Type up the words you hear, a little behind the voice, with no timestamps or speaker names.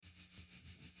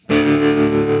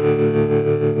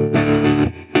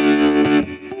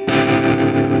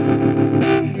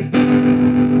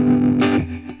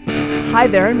Hi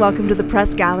there, and welcome to the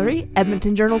Press Gallery,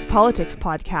 Edmonton Journal's politics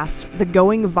podcast, the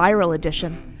Going Viral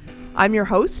edition. I'm your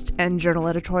host and journal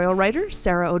editorial writer,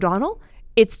 Sarah O'Donnell.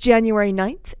 It's January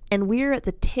 9th, and we're at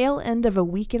the tail end of a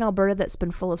week in Alberta that's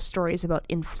been full of stories about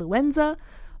influenza,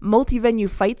 multi-venue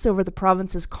fights over the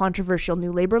province's controversial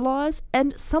new labour laws,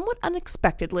 and somewhat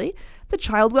unexpectedly, the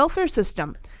child welfare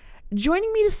system.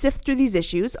 Joining me to sift through these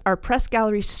issues are Press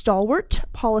Gallery stalwart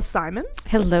Paula Simons.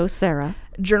 Hello, Sarah.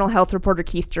 Journal Health reporter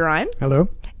Keith Gerein. Hello.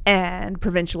 And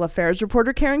Provincial Affairs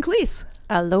reporter Karen Kleiss.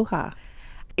 Aloha.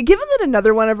 Given that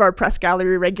another one of our Press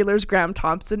Gallery regulars, Graham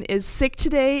Thompson, is sick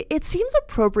today, it seems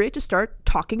appropriate to start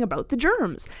talking about the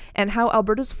germs and how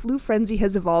Alberta's flu frenzy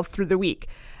has evolved through the week.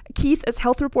 Keith, as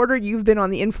health reporter, you've been on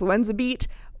the influenza beat.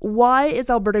 Why is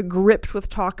Alberta gripped with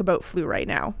talk about flu right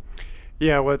now?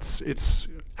 Yeah, well, it's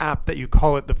apt that you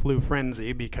call it the flu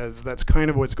frenzy because that's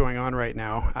kind of what's going on right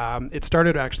now. It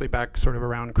started actually back sort of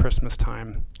around Christmas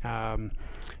time,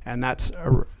 and that's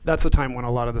the time when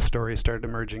a lot of the stories started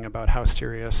emerging about how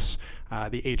serious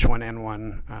the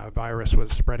H1N1 virus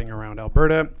was spreading around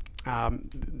Alberta.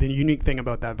 The unique thing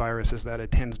about that virus is that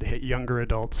it tends to hit younger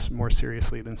adults more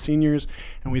seriously than seniors,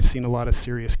 and we've seen a lot of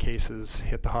serious cases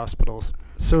hit the hospitals.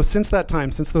 So since that time,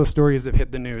 since those stories have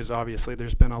hit the news, obviously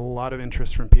there's been a lot of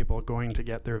interest from people going to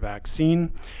get their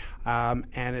vaccine,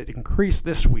 and it increased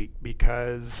this week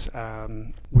because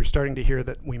we're starting to hear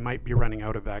that we might be running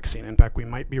out of vaccine. In fact, we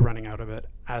might be running out of it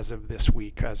as of this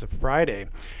week, as of Friday.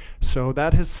 So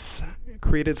that has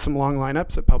created some long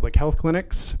lineups at public health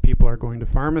clinics. People are going to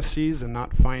pharmacies and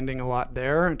not finding a lot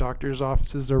there. Doctors'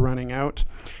 offices are running out.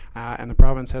 And the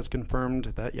province has confirmed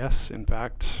that, yes, in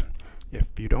fact,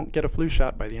 if you don't get a flu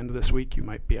shot by the end of this week, you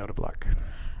might be out of luck.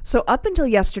 So up until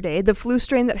yesterday, the flu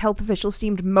strain that health officials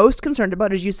seemed most concerned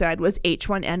about, as you said, was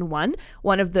H1N1,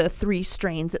 one of the 3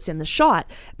 strains that's in the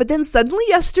shot. But then suddenly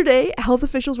yesterday, health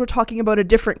officials were talking about a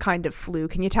different kind of flu.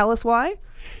 Can you tell us why?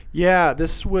 Yeah,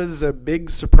 this was a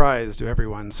big surprise to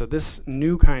everyone. So this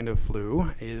new kind of flu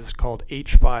is called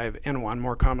H5N1,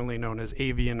 more commonly known as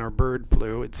avian or bird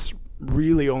flu. It's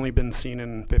really only been seen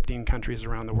in 15 countries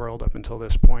around the world up until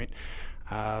this point,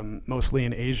 mostly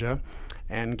in Asia.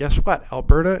 And guess what?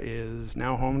 Alberta is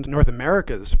now home to North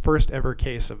America's first ever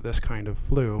case of this kind of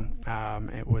flu.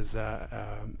 It was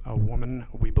a woman,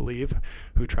 we believe,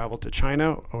 who traveled to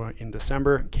China in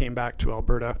December, came back to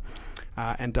Alberta,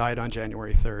 and died on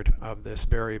January 3rd of this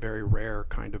very, very rare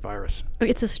kind of virus.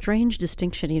 It's a strange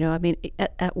distinction, I mean,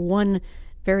 at one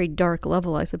very dark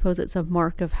level, I suppose it's a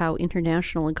mark of how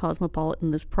international and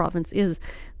cosmopolitan this province is,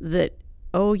 that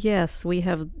oh yes, we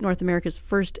have North America's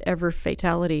first ever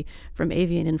fatality from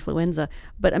avian influenza.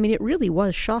 But I mean, it really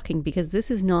was shocking because this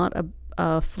is not a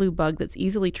flu bug that's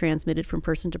easily transmitted from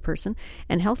person to person,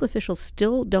 and health officials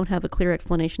still don't have a clear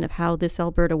explanation of how this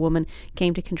Alberta woman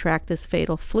came to contract this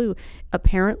fatal flu.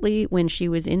 Apparently, when she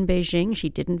was in Beijing, she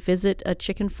didn't visit a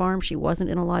chicken farm. She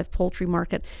wasn't in a live poultry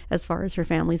market, as far as her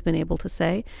family's been able to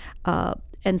say.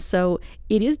 And so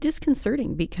it is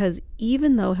disconcerting because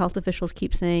even though health officials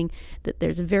keep saying that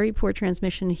there's a very poor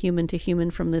transmission human to human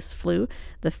from this flu,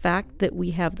 the fact that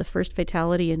we have the first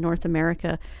fatality in North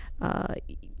America, I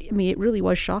mean, it really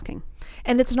was shocking.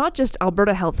 And it's not just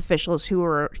Alberta health officials who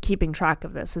are keeping track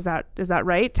of this. Is that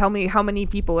right? Tell me how many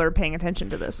people are paying attention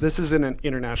to this. This is an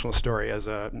international story.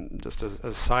 Just as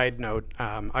a side note,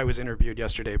 I was interviewed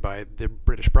yesterday by the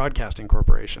British Broadcasting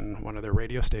Corporation, one of their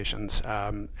radio stations,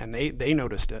 and they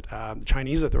noticed it. The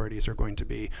Chinese authorities are going to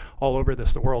be all over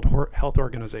this. The World Health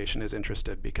Organization is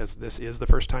interested because this is the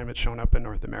first time it's shown up in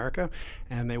North America,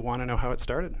 and they want to know how it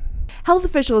started. Health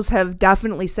officials have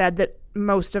definitely said that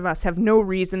most of us have no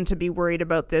reason to be worried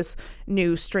about this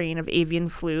new strain of avian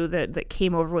flu that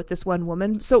came over with this one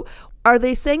woman. So are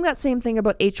they saying that same thing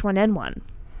about H1N1?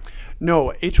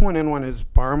 No, H1N1 is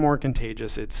far more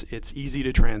contagious. It's easy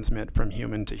to transmit from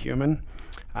human to human.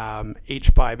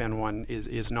 H5N1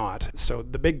 is not. So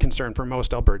the big concern for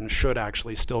most Albertans should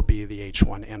actually still be the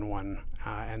H1N1.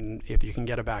 And if you can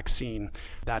get a vaccine,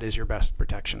 that is your best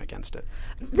protection against it.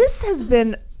 This has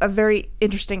been a very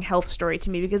interesting health story to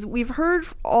me because we've heard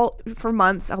for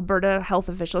months Alberta health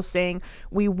officials saying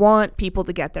we want people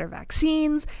to get their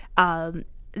vaccines.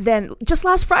 Then just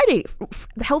last Friday,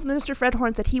 the health minister Fred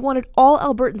Horne said he wanted all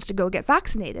Albertans to go get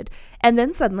vaccinated. And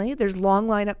then suddenly there's long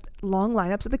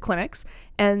lineups at the clinics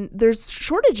and there's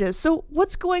shortages. So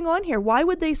what's going on here? Why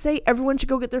would they say everyone should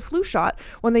go get their flu shot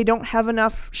when they don't have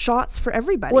enough shots for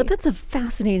everybody? Well, that's a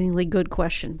fascinatingly good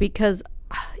question because,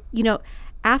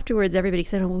 afterwards, everybody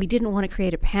said, we didn't want to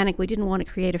create a panic. We didn't want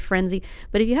to create a frenzy.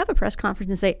 But if you have a press conference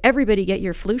and say, everybody get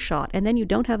your flu shot, and then you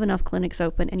don't have enough clinics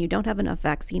open and you don't have enough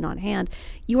vaccine on hand,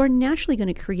 you are naturally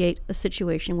going to create a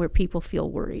situation where people feel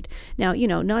worried. Now,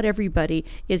 not everybody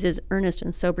is as earnest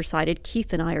and sober-sided.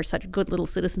 Keith and I are such good little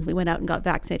citizens. We went out and got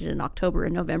vaccinated in October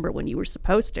and November when you were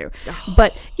supposed to. Oh.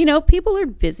 But, people are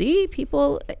busy.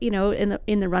 People,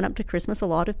 in the run-up to Christmas, a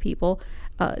lot of people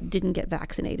didn't get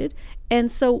vaccinated.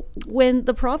 And so when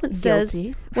the province says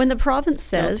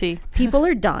people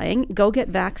are dying, go get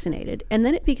vaccinated, and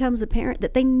then it becomes apparent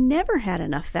that they never had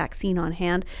enough vaccine on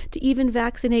hand to even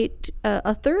vaccinate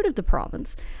a third of the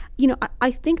province, I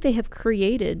think they have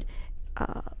created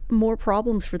more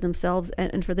problems for themselves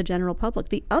and for the general public.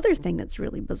 The other thing that's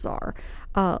really bizarre,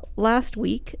 last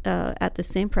week at the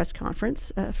same press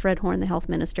conference, Fred Horn, the health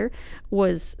minister,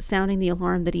 was sounding the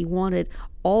alarm that he wanted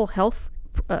all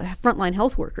frontline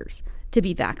health workers to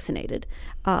be vaccinated.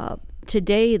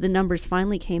 Today, the numbers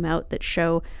finally came out that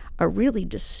show a really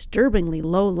disturbingly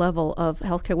low level of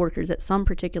healthcare workers at some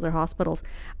particular hospitals.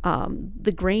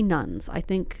 The Grey Nuns, I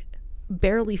think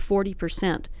barely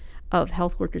 40% of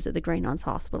health workers at the Grey Nuns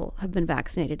Hospital have been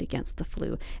vaccinated against the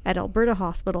flu. At Alberta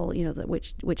Hospital,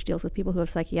 which deals with people who have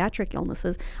psychiatric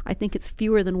illnesses, I think it's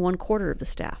fewer than 1/4 of the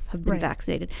staff have been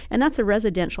vaccinated. And that's a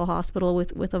residential hospital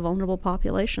with a vulnerable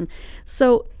population.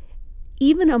 So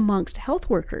even amongst health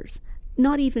workers,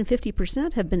 not even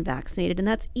 50% have been vaccinated, and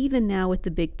that's even now with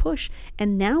the big push.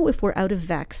 And now if we're out of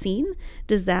vaccine,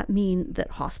 does that mean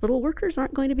that hospital workers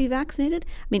aren't going to be vaccinated?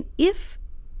 I mean, if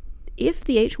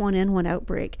the H1N1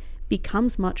 outbreak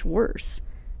becomes much worse,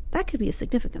 that could be a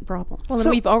significant problem. Well, so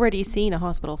we've already seen a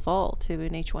hospital fall to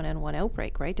an H1N1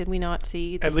 outbreak, right? Did we not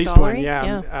see the at least Stollery? one,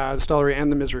 yeah. The Stollery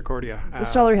and the Misericordia. The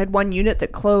Stollery had one unit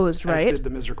that closed, right? As did the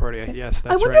Misericordia, yes, that's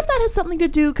right. I wonder if that has something to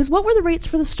do, because what were the rates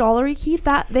for the Stollery, Keith?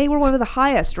 They were one of the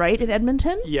highest, right, in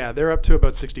Edmonton? Yeah, they're up to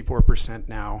about 64%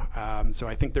 now. So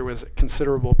I think there was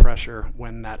considerable pressure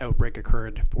when that outbreak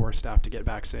occurred for staff to get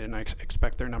vaccinated, and I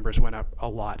expect their numbers went up a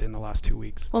lot in the last 2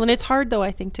 weeks. Well, and it's hard, though,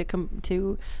 I think,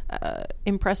 to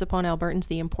impress upon Albertans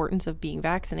the importance of being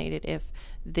vaccinated if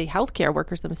the healthcare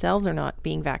workers themselves are not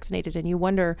being vaccinated, and you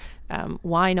wonder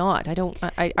why not.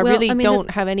 I really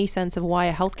don't have any sense of why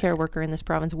a healthcare worker in this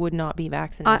province would not be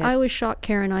vaccinated. I was shocked,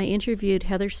 Karen. I interviewed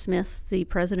Heather Smith, the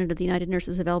president of the United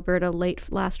Nurses of Alberta,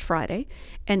 last Friday,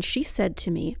 and she said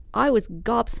to me, I was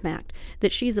gobsmacked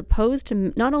that she's opposed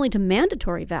to not only to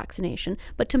mandatory vaccination,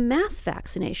 but to mass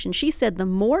vaccination. She said the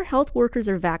more health workers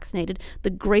are vaccinated, the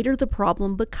greater the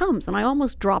problem becomes. And I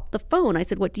almost dropped the phone. I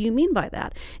said, what do you mean by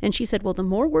that? And she said, well, the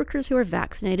more workers who are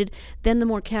vaccinated, then the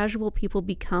more casual people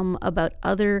become about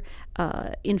other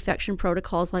infection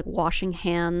protocols like washing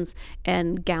hands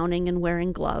and gowning and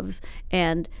wearing gloves.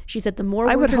 And she said the more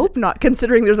I workers... would hope not,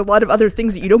 considering there's a lot of other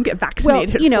things that you don't get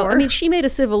vaccinated for. I mean, she made a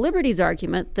civil liberties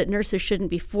argument that nurses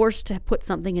shouldn't be forced to put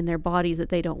something in their bodies that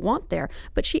they don't want there.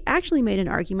 But she actually made an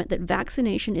argument that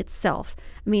vaccination itself...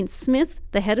 I mean, Smith,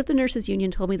 the head of the nurses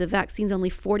union, told me the vaccine's only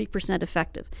 40%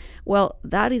 effective. Well,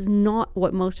 that is not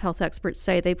what most health experts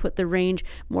say. They put the range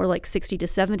more like 60 to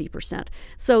 70%.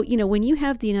 So, when you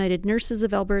have the United Nurses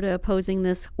of Alberta opposing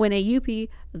this, when AUP,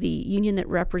 the union that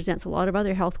represents a lot of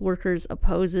other health workers,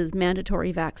 opposes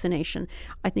mandatory vaccination,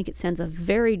 I think it sends a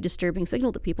very disturbing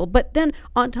signal to people. But then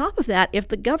on top of that, if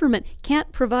the government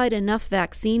can't provide enough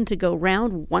vaccine to go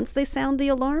round once they sound the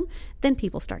alarm, then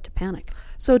people start to panic.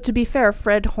 So to be fair,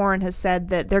 Fred Horn has said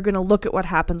that they're going to look at what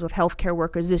happens with healthcare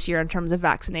workers this year in terms of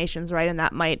vaccinations, right? And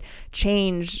that might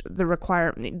change the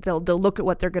requirement. They'll look at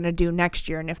what they're going to do next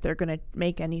year and if they're going to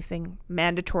make anything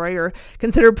mandatory or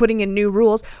consider putting in new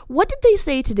rules. What did they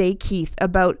say today, Keith,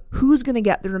 about who's going to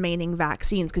get the remaining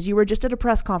vaccines? Because you were just at a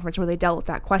press conference where they dealt with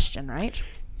that question, right?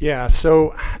 Yeah,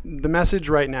 so the message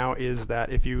right now is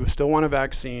that if you still want a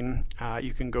vaccine,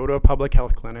 you can go to a public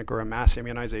health clinic or a mass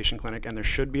immunization clinic, and there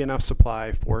should be enough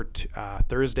supply for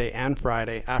Thursday and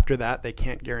Friday. After that, they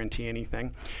can't guarantee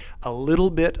anything. A little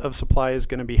bit of supply is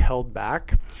going to be held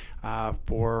back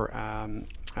for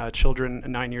children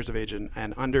 9 years of age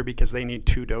and under because they need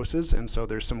 2 doses, and so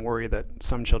there's some worry that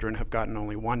some children have gotten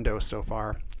only 1 dose so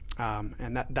far.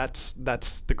 And that's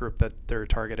the group that they're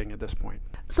targeting at this point.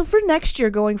 So for next year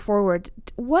going forward,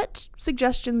 what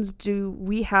suggestions do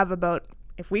we have about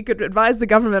if we could advise the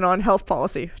government on health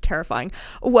policy? Terrifying.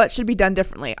 What should be done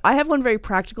differently? I have one very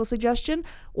practical suggestion.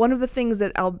 One of the things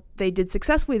that they did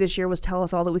successfully this year was tell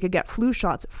us all that we could get flu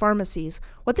shots at pharmacies.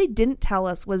 What they didn't tell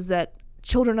us was that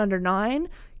children under 9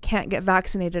 can't get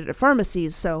vaccinated at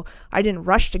pharmacies. So I didn't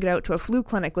rush to get out to a flu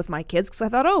clinic with my kids because I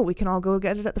thought, oh, we can all go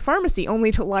get it at the pharmacy,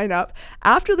 only to line up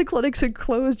after the clinics had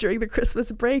closed during the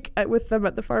Christmas break with them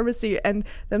at the pharmacy and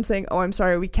them saying, oh, I'm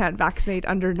sorry, we can't vaccinate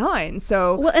under 9.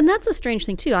 So, well, and that's a strange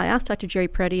thing too. I asked Dr. Jerry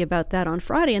Preddy about that on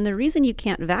Friday, and the reason you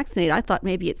can't vaccinate, I thought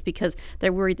maybe it's because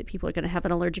they're worried that people are going to have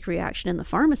an allergic reaction in the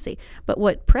pharmacy. But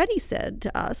what Preddy said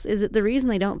to us is that the reason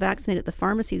they don't vaccinate at the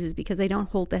pharmacies is because they don't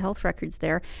hold the health records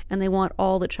there, and they want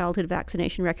all the childhood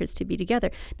vaccination records to be together.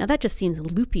 Now that just seems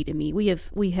loopy to me. We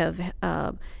have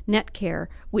Netcare,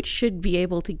 which should be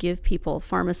able to give people,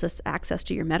 pharmacists, access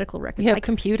to your medical records. You have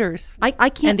computers. I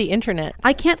can't, and the internet.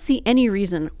 I can't see any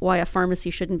reason why a pharmacy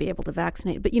shouldn't be able to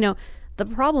vaccinate. But the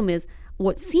problem is,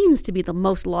 what seems to be the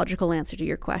most logical answer to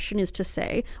your question is to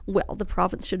say, well, the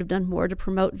province should have done more to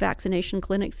promote vaccination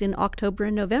clinics in October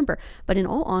and November. But in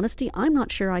all honesty, I'm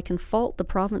not sure I can fault the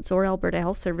province or Alberta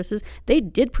Health Services. They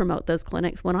did promote those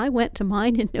clinics. When I went to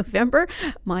mine in November,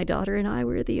 my daughter and I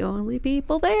were the only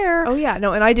people there. Oh, yeah.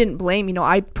 No, and I didn't blame,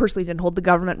 I personally didn't hold the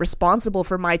government responsible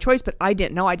for my choice, but I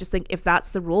didn't know. I just think if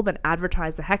that's the rule, then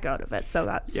advertise the heck out of it. So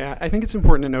that's... Yeah, I think it's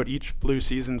important to note each flu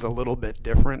season's a little bit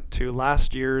different. To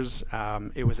last year's,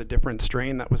 it was a different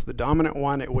strain that was the dominant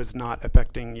one. It was not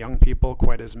affecting young people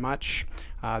quite as much.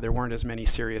 There weren't as many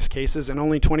serious cases, and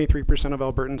only 23% of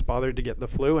Albertans bothered to get the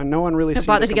flu, and no one really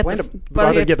seemed to complain.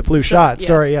 Bothered to get the flu shot. Yeah.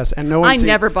 Sorry, yes, and no one. I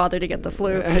never bothered to get the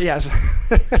flu. Yes.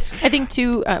 I think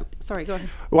too. Sorry, go ahead.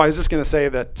 Well, I was just going to say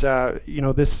that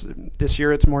this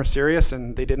year it's more serious,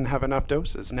 and they didn't have enough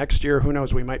doses. Next year, who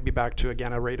knows? We might be back to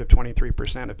again a rate of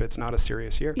 23% if it's not a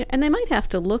serious year. Yeah, and they might have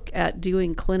to look at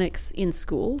doing clinics in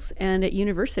schools and at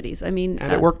universities. And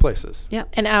at workplaces. Yeah,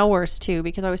 and hours too,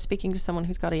 because I was speaking to someone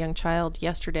who's got a young child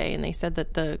yesterday, and they said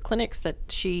that the clinics that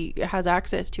she has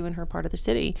access to in her part of the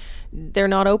city, they're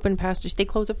not open past, they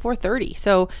close at 4:30.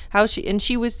 So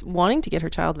she was wanting to get her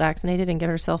child vaccinated and get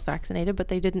herself vaccinated, but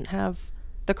they didn't have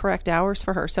the correct hours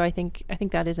for her. So I think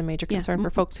that is a major concern for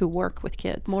folks who work with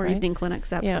kids. More evening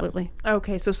clinics, absolutely. Yeah.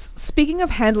 Okay, so speaking of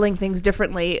handling things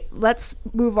differently, let's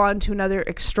move on to another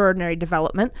extraordinary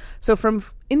development. So from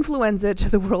influenza to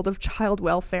the world of child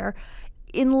welfare.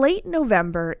 In late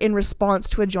November, in response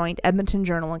to a joint Edmonton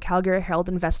Journal and Calgary Herald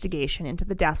investigation into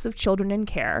the deaths of children in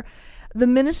care, the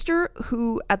minister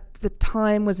who at the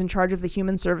time was in charge of the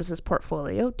Human Services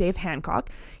portfolio, Dave Hancock,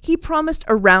 he promised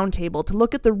a roundtable to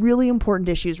look at the really important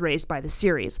issues raised by the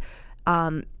series.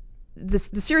 The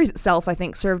series itself, I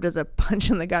think, served as a punch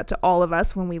in the gut to all of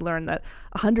us when we learned that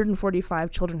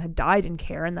 145 children had died in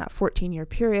care in that 14-year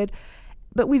period.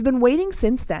 But we've been waiting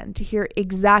since then to hear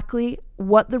exactly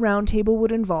what the roundtable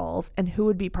would involve and who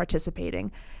would be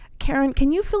participating. Karen,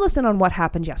 can you fill us in on what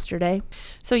happened yesterday?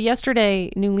 So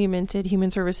yesterday, newly minted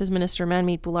Human Services Minister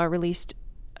Manmeet Bhullar released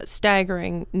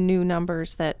staggering new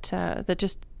numbers that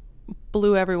just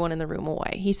blew everyone in the room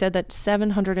away. He said that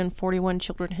 741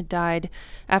 children had died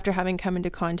after having come into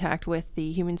contact with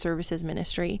the Human Services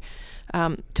Ministry.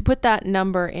 To put that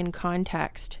number in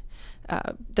context,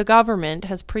 the government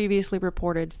has previously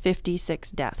reported 56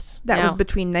 deaths. That was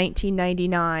between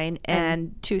 1999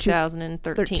 and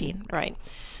 2013. Right.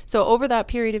 So over that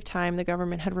period of time, the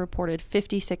government had reported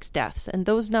 56 deaths, and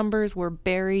those numbers were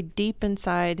buried deep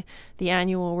inside the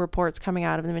annual reports coming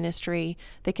out of the ministry.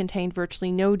 They contained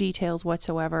virtually no details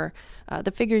whatsoever.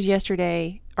 The figures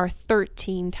yesterday are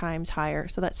 13 times higher,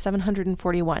 so that's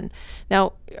 741.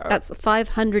 Now, that's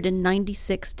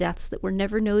 596 deaths that were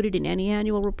never noted in any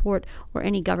annual report or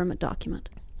any government document.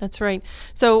 That's right.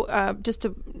 So just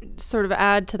to sort of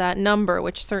add to that number,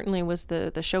 which certainly was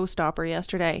the showstopper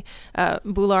yesterday,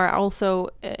 Bhullar also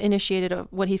initiated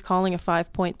what he's calling a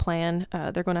 5-point plan.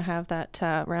 They're going to have that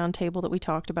round table that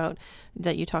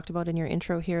you talked about in your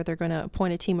intro here. They're going to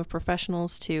appoint a team of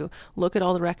professionals to look at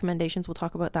all the recommendations. We'll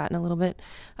talk about that in a little bit.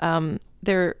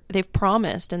 They've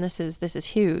promised, and this is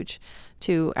huge,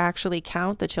 to actually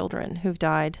count the children who've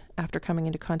died after coming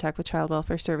into contact with child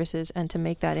welfare services and to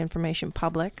make that information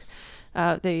public.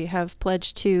 They have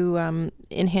pledged to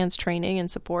enhance training and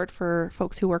support for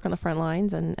folks who work on the front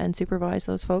lines and supervise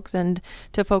those folks, and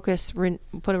to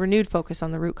put a renewed focus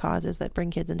on the root causes that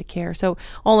bring kids into care. So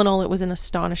all in all, it was an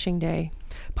astonishing day.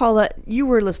 Paula, you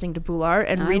were listening to Bhullar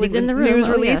and reading the news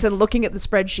release and looking at the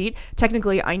spreadsheet.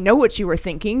 Technically, I know what you were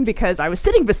thinking because I was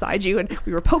sitting beside you and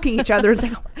we were poking each other and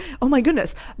saying, oh my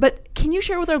goodness. But can you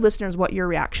share with our listeners what your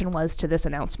reaction was to this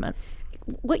announcement?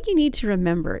 What you need to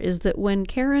remember is that when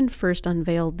Karen first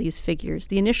unveiled these figures,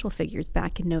 the initial figures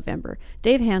back in November,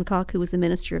 Dave Hancock, who was the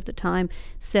minister of the time,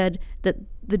 said that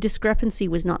the discrepancy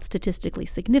was not statistically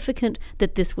significant,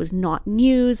 that this was not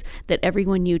news, that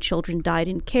everyone knew children died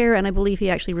in care, and I believe he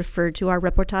actually referred to our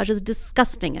reportage as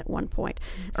disgusting at one point.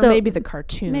 Or maybe the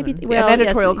cartoon, an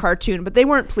editorial cartoon, but they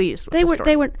weren't pleased with the story.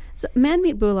 They weren't. So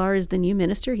Manmeet Bhullar is the new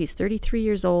minister. He's 33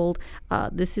 years old.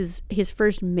 This is his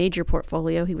first major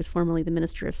portfolio. He was formerly the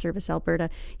Minister of Service Alberta.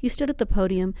 He stood at the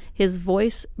podium, his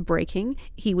voice breaking.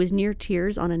 He was near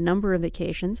tears on a number of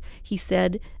occasions. He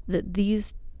said that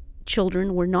these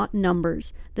children were not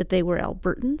numbers, that they were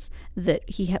Albertans, that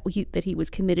he was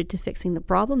committed to fixing the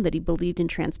problem, that he believed in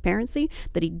transparency,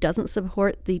 that he doesn't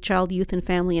support the Child, Youth and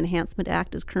Family Enhancement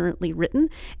Act as currently written,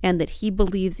 and that he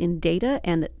believes in data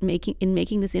and that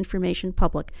making this information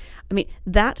public. I mean,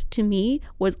 that to me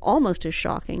was almost as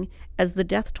shocking as the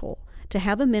death toll. To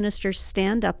have a minister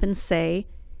stand up and say,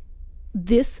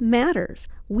 this matters.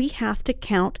 We have to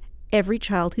count every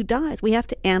child who dies. We have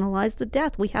to analyze the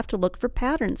death. We have to look for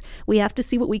patterns. We have to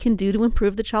see what we can do to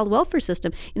improve the child welfare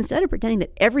system, instead of pretending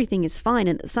that everything is fine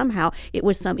and that somehow it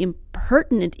was some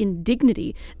impertinent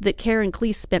indignity that Karen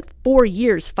Kleiss spent 4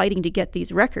 years fighting to get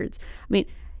these records. I mean,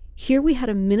 here we had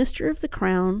a minister of the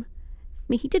Crown. I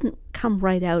mean, he didn't come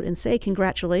right out and say,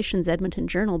 congratulations, Edmonton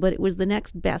Journal, but it was the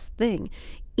next best thing.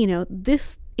 You know,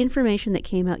 this information that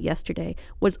came out yesterday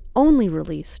was only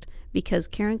released because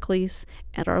Karen Kleiss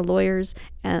and our lawyers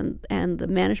and the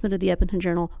management of the Edmonton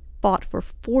Journal fought for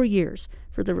 4 years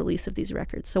for the release of these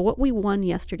records. So what we won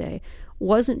yesterday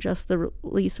wasn't just the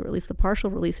release, or at least the partial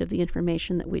release of the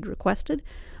information that we'd requested.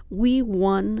 We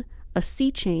won a sea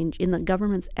change in the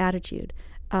government's attitude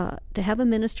to have a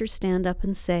minister stand up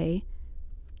and say,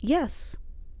 yes,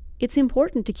 it's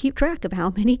important to keep track of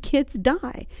how many kids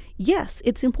die. Yes,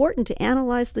 it's important to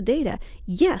analyze the data.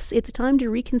 Yes, it's time to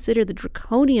reconsider the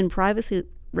draconian privacy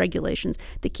regulations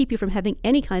that keep you from having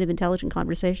any kind of intelligent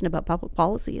conversation about public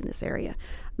policy in this area.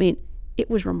 I mean, it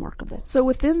was remarkable. So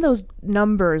within those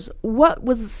numbers, what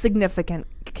was significant?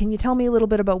 Can you tell me a little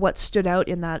bit about what stood out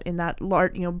in that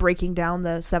large, breaking down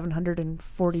the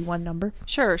 741 number?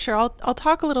 Sure. I'll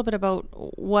talk a little bit about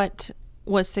what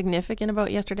was significant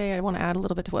about yesterday. I want to add a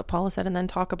little bit to what Paula said and then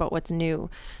talk about what's new.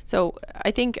 So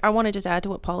I think I want to just add to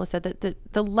what Paula said, that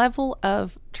the level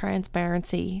of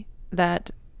transparency that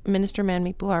Minister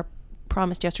Manmeet Bhullar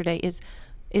promised yesterday is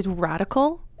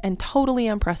radical and totally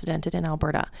unprecedented in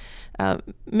Alberta.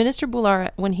 Minister Bhullar,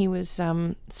 when he was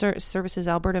Services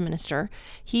Alberta Minister,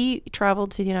 he traveled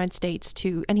to the United States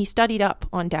and he studied up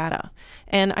on data.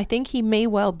 And I think he may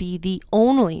well be the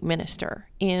only minister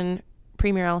in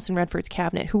Premier Alison Redford's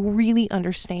cabinet who really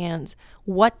understands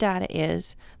what data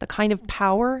is, the kind of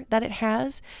power that it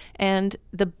has, and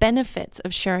the benefits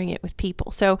of sharing it with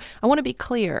people. So I want to be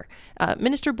clear.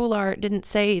 Minister Bhullar didn't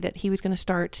say that he was going to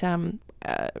start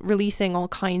releasing all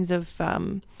kinds of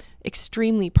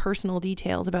extremely personal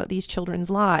details about these children's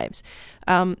lives.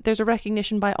 There's a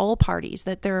recognition by all parties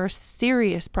that there are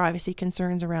serious privacy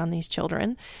concerns around these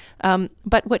children.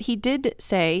 But what he did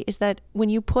say is that when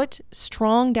you put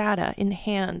strong data in the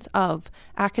hands of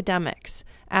academics,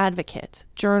 advocates,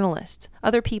 journalists,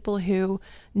 other people who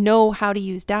know how to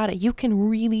use data, you can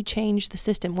really change the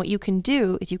system. What you can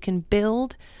do is you can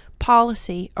build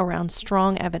policy around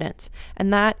strong evidence,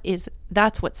 and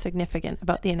that's what's significant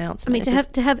about the announcement. I mean,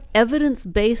 to have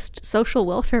evidence-based social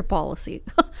welfare policy.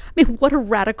 I mean, what a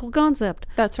radical concept.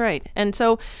 That's right, and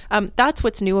so that's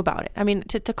what's new about it. I mean,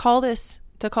 to call this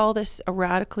a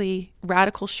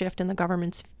radical shift in the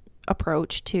government's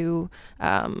approach to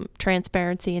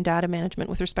transparency and data management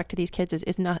with respect to these kids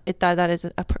is not that is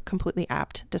a completely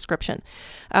apt description.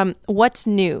 What's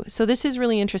new? So this is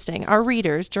really interesting. Our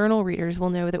readers, journal readers,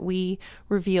 will know that we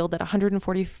revealed that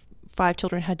 145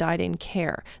 children had died in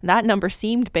care. That number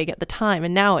seemed big at the time,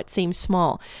 and now it seems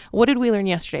small. What did we learn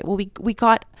yesterday? Well, we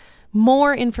got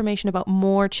more information about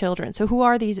more children. So who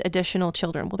are these additional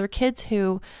children? Well, they're kids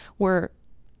who were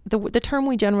the term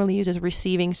we generally use is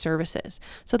receiving services.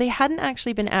 So they hadn't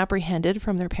actually been apprehended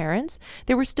from their parents.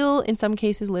 They were still, in some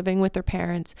cases, living with their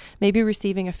parents, maybe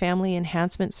receiving a family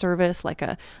enhancement service like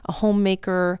a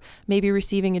homemaker, maybe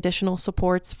receiving additional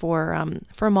supports for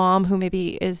a mom who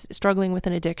maybe is struggling with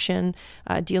an addiction,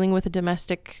 dealing with a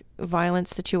domestic violence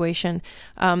situation.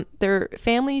 They're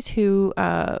families who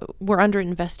were under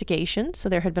investigation. So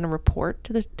there had been a report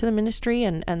to the ministry,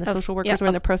 and the social workers were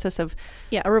in the process of...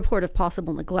 Yeah, a report of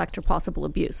possible neglect or possible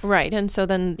abuse. Right. And so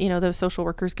then, those social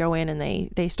workers go in and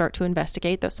they start to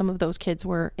investigate. That some of those kids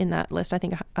were in that list. I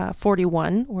think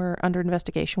 41 were under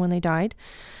investigation when they died.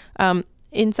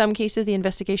 In some cases, the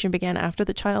investigation began after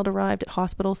the child arrived at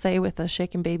hospital, say with a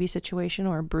shaken baby situation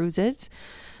or bruises.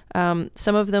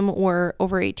 Some of them were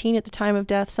over 18 at the time of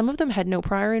death. Some of them had no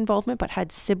prior involvement, but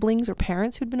had siblings or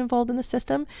parents who'd been involved in the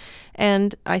system.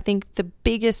 And I think the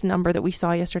biggest number that we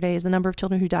saw yesterday is the number of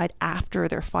children who died after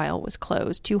their file was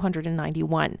closed,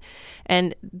 291.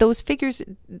 And those figures,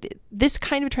 this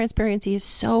kind of transparency is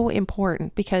so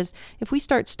important, because if we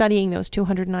start studying those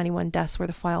 291 deaths where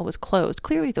the file was closed,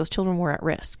 clearly those children were at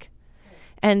risk.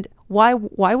 And why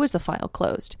was the file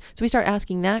closed? So we start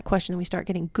asking that question, and we start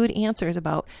getting good answers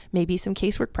about maybe some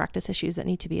casework practice issues that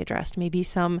need to be addressed, maybe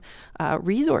some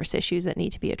resource issues that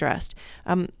need to be addressed.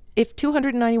 If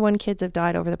 291 kids have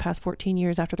died over the past 14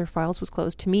 years after their files was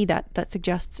closed, to me that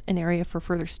suggests an area for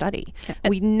further study. Yeah.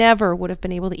 We never would have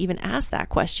been able to even ask that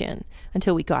question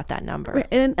until we got that number. Right.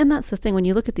 And that's the thing, when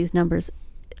you look at these numbers,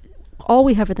 all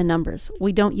we have are the numbers.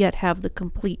 We don't yet have the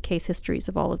complete case histories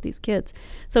of all of these kids.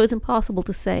 So it's impossible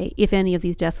to say if any of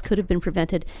these deaths could have been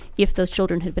prevented if those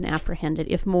children had been apprehended,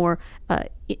 if more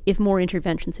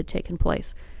interventions had taken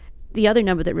place. The other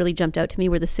number that really jumped out to me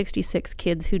were the 66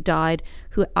 kids who died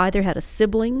who either had a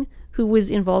sibling who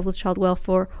was involved with child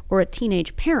welfare or a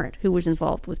teenage parent who was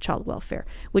involved with child welfare,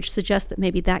 which suggests that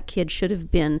maybe that kid should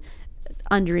have been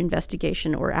under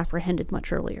investigation or apprehended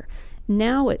much earlier.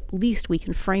 Now at least we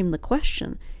can frame the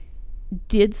question,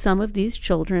 did some of these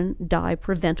children die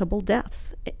preventable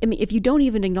deaths? I mean, if you don't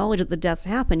even acknowledge that the deaths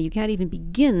happened, you can't even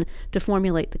begin to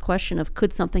formulate the question of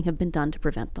could something have been done to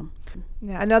prevent them?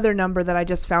 Yeah, another number that I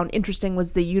just found interesting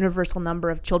was the universal number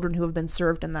of children who have been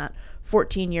served in that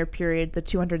 14-year period, the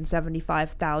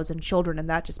 275,000 children, and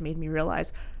that just made me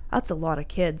realize that's a lot of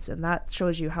kids, and that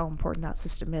shows you how important that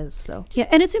system is. So yeah,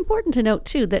 and it's important to note,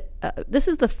 too, that this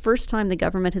is the first time the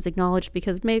government has acknowledged,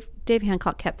 because Dave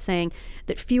Hancock kept saying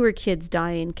that fewer kids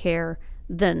die in care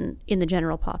than in the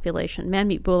general population.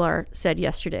 Manmeet Bhullar said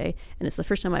yesterday, and it's the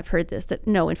first time I've heard this, that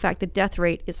no, in fact, the death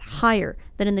rate is higher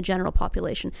than in the general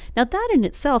population. Now, that in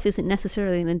itself isn't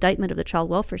necessarily an indictment of the child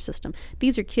welfare system.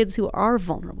 These are kids who are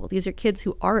vulnerable. These are kids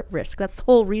who are at risk. That's the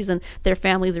whole reason their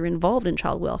families are involved in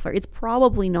child welfare. It's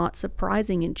probably not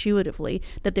surprising intuitively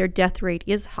that their death rate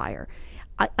is higher.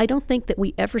 I don't think that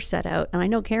we ever set out, and I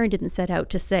know Karen didn't set out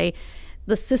to say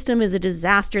the system is a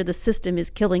disaster, the system is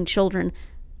killing children.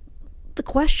 The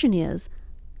question is,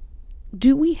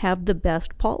 do we have the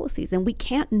best policies? And we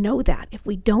can't know that if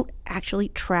we don't actually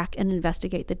track and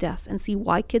investigate the deaths and see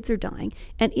why kids are dying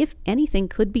and if anything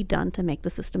could be done to make the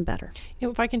system better. You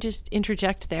know, if I can just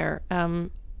interject there,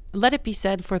 let it be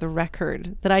said for the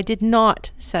record that I did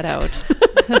not set out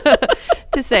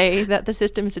to say that the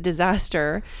system is a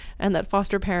disaster and that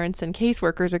foster parents and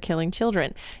caseworkers are killing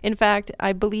children. In fact,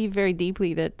 I believe very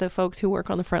deeply that the folks who work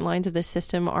on the front lines of this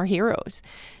system are heroes.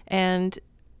 And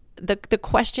the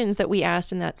questions that we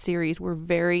asked in that series were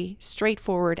very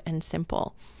straightforward and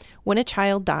simple. When a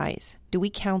child dies, do we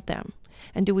count them?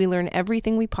 And do we learn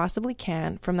everything we possibly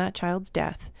can from that child's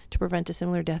death to prevent a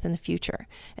similar death in the future?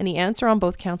 And the answer on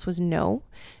both counts was no.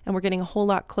 And we're getting a whole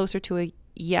lot closer to a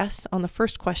yes on the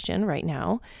first question right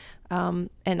now. And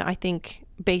I think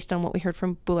based on what we heard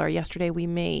from Bhullar yesterday, we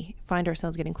may find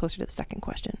ourselves getting closer to the second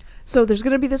question. So there's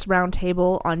going to be this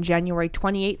roundtable on January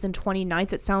 28th and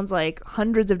 29th. It sounds like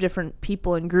hundreds of different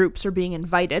people and groups are being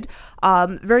invited.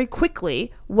 Very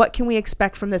quickly, what can we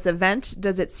expect from this event?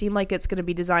 Does it seem like it's going to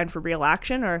be designed for real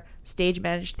action or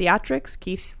stage-managed theatrics?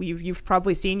 Keith, you've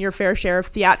probably seen your fair share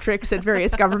of theatrics at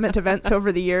various government events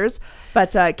over the years.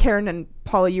 But Karen and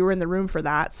Paula, you were in the room for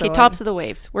that. So okay, tops of the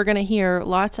waves. We're going to hear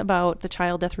lots about the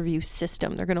child death review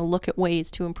system. They're going to look at ways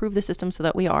to improve the system so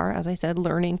that we are, as I said,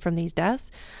 learning from these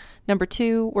deaths. Number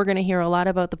two, we're going to hear a lot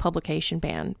about the publication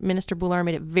ban. Minister Bhullar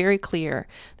made it very clear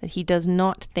that he does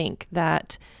not think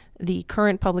that the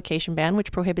current publication ban,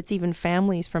 which prohibits even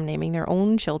families from naming their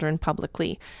own children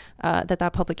publicly,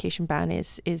 that publication ban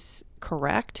is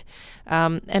correct.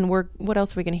 And what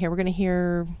else are we going to hear? We're going to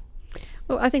hear...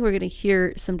 Well, I think we're going to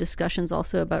hear some discussions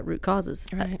also about root causes.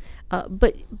 Right.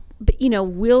 But you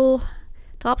know,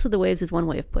 tops of the waves is one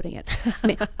way of putting it. I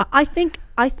mean, I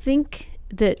think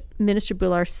that Minister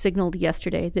Bhullar signaled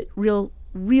yesterday that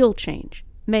real change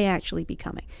may actually be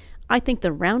coming. I think the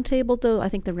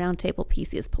roundtable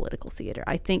piece is political theater.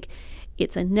 I think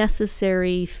it's a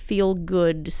necessary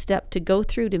feel-good step to go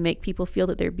through to make people feel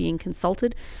that they're being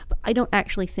consulted. But I don't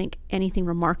actually think anything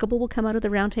remarkable will come out of the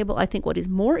roundtable. I think what is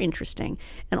more interesting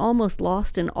and almost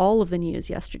lost in all of the news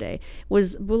yesterday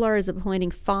was Bhullar is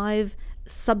appointing 5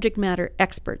 subject matter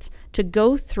experts to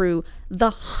go through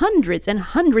the hundreds and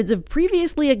hundreds of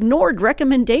previously ignored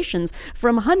recommendations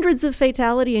from hundreds of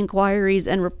fatality inquiries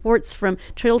and reports from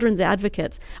children's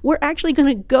advocates. We're actually going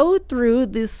to go through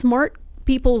the smart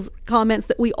people's comments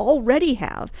that we already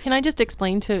have. Can I just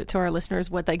explain to our listeners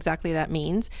what exactly that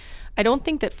means? I don't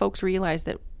think that folks realize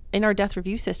that in our death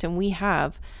review system, we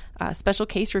have special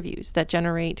case reviews that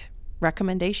generate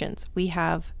recommendations. We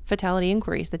have fatality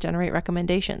inquiries that generate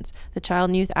recommendations. The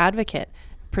Child and Youth Advocate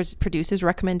produces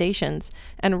recommendations,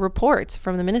 and reports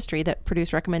from the ministry that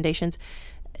produce recommendations.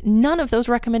 None of those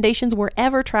recommendations were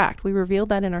ever tracked. We revealed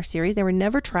that in our series. They were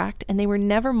never tracked, and they were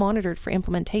never monitored for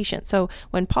implementation. So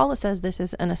when Paula says this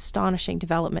is an astonishing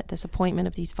development, this appointment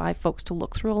of these 5 folks to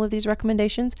look through all of these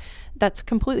recommendations, that's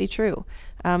completely true.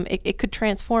 It could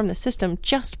transform the system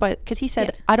just by, because he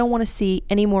said, I don't want to see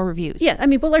any more reviews. Yeah, I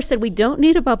mean, Bhullar said we don't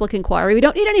need a public inquiry. We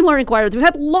don't need any more inquiries. We've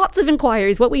had lots of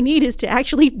inquiries. What we need is to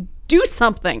actually do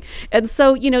something. And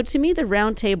so, to me, the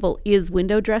roundtable is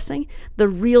window dressing. The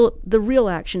real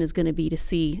action is going to be to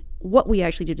see what we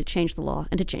actually do to change the law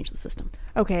and to change the system.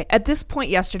 Okay, at this point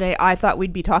yesterday, I thought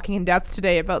we'd be talking in depth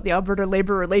today about the Alberta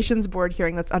Labour Relations Board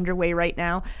hearing that's underway right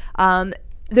now.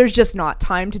 There's just not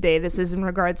time today. This is in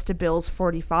regards to Bills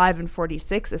 45 and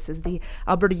 46. This is the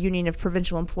Alberta Union of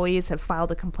Provincial Employees have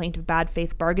filed a complaint of bad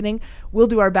faith bargaining. We'll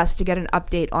do our best to get an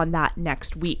update on that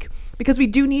next week, because we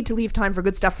do need to leave time for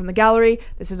good stuff from the gallery.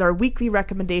 This is our weekly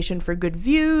recommendation for good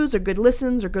views or good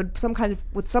listens or good some kind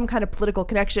of political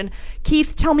connection.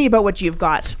 Keith, tell me about what you've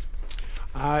got.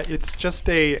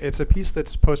 It's a piece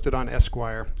that's posted on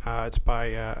Esquire. It's by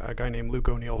a guy named Luke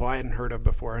O'Neill, who I hadn't heard of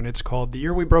before, and it's called "The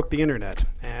Year We Broke the Internet."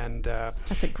 And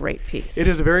that's a great piece. It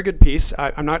is a very good piece.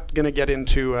 I'm not going to get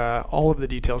into all of the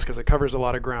details because it covers a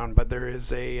lot of ground, but there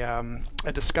is a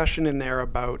discussion in there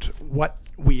about what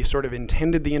we sort of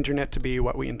intended the internet to be,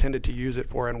 what we intended to use it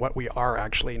for, and what we are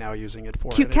actually now using it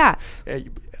for. Cute cats.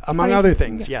 Among other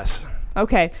things, yes.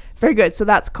 Okay, very good. So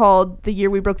that's called "The Year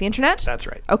We Broke the Internet"? That's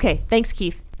right. Okay, thanks,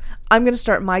 Keith. I'm going to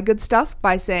start my good stuff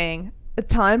by saying, a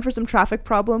time for some traffic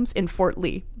problems in Fort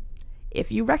Lee. If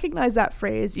you recognize that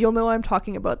phrase, you'll know I'm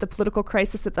talking about the political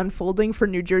crisis that's unfolding for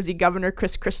New Jersey Governor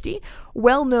Chris Christie,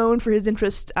 well known for his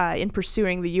interest in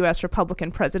pursuing the U.S.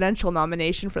 Republican presidential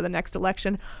nomination for the next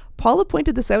election. Paula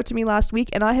pointed this out to me last week,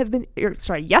 and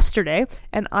yesterday,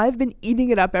 and I've been eating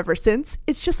it up ever since.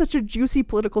 It's just such a juicy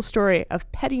political story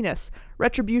of pettiness,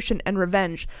 retribution, and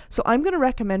revenge. So I'm going to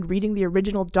recommend reading the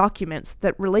original documents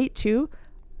that relate to,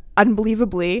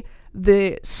 unbelievably,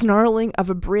 the snarling of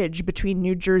a bridge between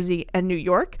New Jersey and New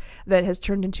York that has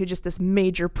turned into just this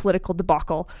major political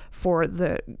debacle for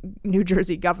the New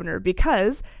Jersey governor,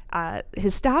 because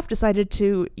his staff decided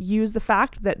to use the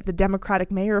fact that the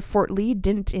Democratic mayor of Fort Lee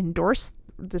didn't endorse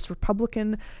this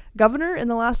Republican governor in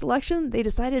the last election. They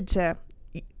decided to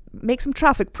make some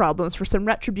traffic problems for some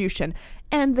retribution,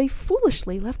 and they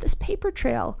foolishly left this paper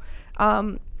trail.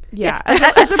 Yeah.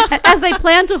 As they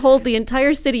plan to hold the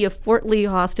entire city of Fort Lee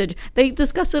hostage, they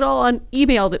discussed it all on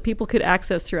email that people could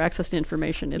access through access to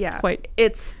information.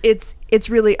 It's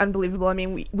really unbelievable. I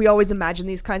mean, we always imagine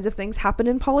these kinds of things happen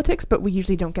in politics, but we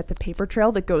usually don't get the paper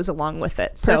trail that goes along with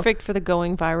it. So perfect for the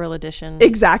going viral edition.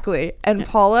 Exactly. And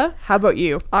Paula, how about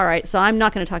you? All right. So I'm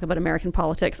not going to talk about American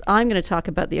politics. I'm going to talk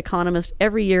about The Economist.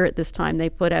 Every year at this time, they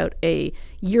put out a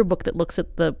yearbook that looks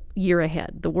at the year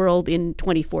ahead. The world in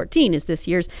 2014 is this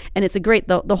year's, and it's a great,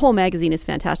 the whole magazine is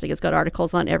fantastic. It's got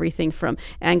articles on everything from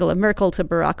Angela Merkel to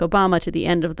Barack Obama to the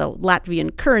end of the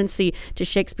Latvian currency to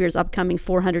Shakespeare's upcoming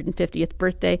 450th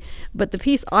birthday. But the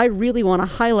piece I really want to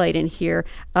highlight in here,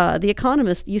 The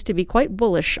Economist used to be quite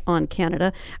bullish on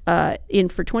Canada.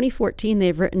 For 2014,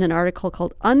 they've written an article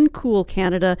called "Uncool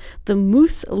Canada, the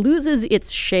Moose Loses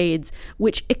Its Shades,"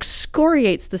 which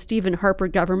excoriates the Stephen Harper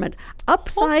government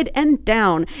upside and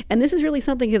down. And this is really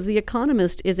something, because The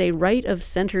Economist is a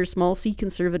right-of-center, small C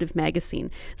conservative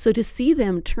magazine. So to see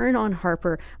them turn on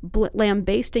Harper,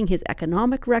 lambasting his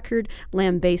economic record,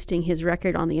 lambasting his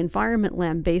record on the environment,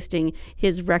 lambasting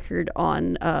his record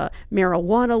on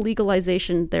marijuana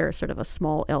legalization. They're sort of a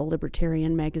small L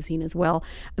libertarian magazine as well.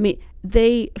 I mean,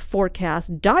 they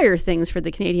forecast dire things for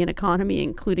the Canadian economy,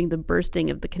 including the bursting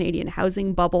of the Canadian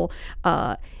housing bubble.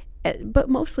 But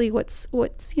mostly what's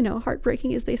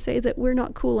heartbreaking is they say that we're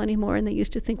not cool anymore, and they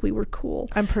used to think we were cool.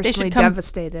 I'm personally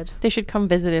devastated. They should come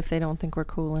visit if they don't think we're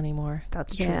cool anymore.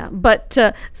 That's true. Yeah, but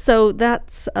so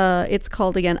that's it's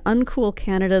called, again, "Uncool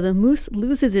Canada, the Moose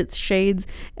Loses Its Shades,"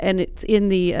 and it's in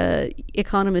the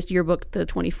Economist Yearbook, the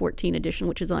 2014 edition,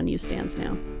 which is on newsstands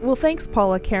now. Well, thanks,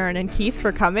 Paula, Karen, and Keith,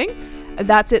 for coming.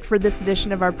 That's it for this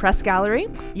edition of our press gallery.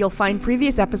 You'll find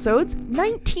previous episodes,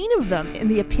 19 of them, in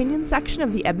the opinion section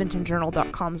of the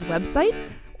EdmontonJournal.com's website,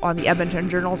 on the Edmonton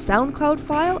Journal SoundCloud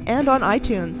file, and on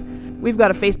iTunes. We've got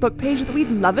a Facebook page that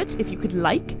we'd love it if you could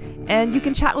like, and you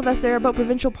can chat with us there about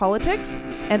provincial politics.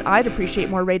 And I'd appreciate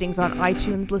more ratings on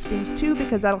iTunes listings too,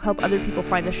 because that'll help other people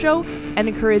find the show and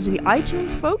encourage the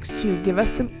iTunes folks to give us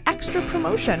some extra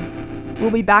promotion.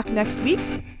 We'll be back next week,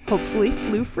 hopefully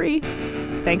flu-free.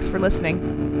 Thanks for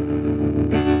listening.